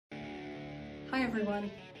Hi everyone.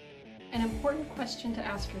 An important question to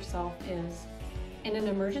ask yourself is, in an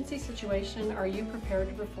emergency situation, are you prepared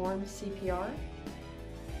to perform CPR?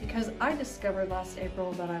 Because I discovered last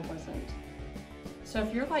April that I wasn't. So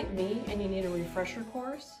if you're like me and you need a refresher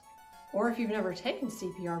course, or if you've never taken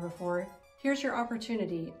CPR before, here's your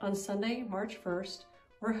opportunity. On Sunday, March 1st,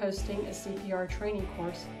 we're hosting a CPR training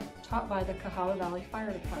course taught by the Cahaba Valley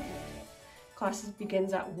Fire Department. Classes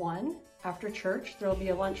begins at 1. After church, there will be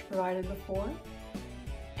a lunch provided before.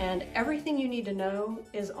 And everything you need to know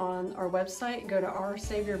is on our website. Go to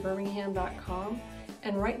oursaviourbirmingham.com,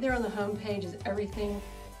 and right there on the home page is everything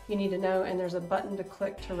you need to know, and there's a button to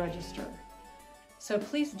click to register. So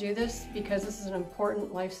please do this, because this is an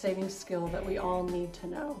important life-saving skill that we all need to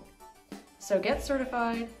know. So get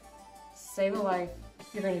certified, save a life.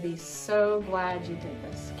 You're going to be so glad you did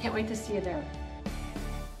this. Can't wait to see you there.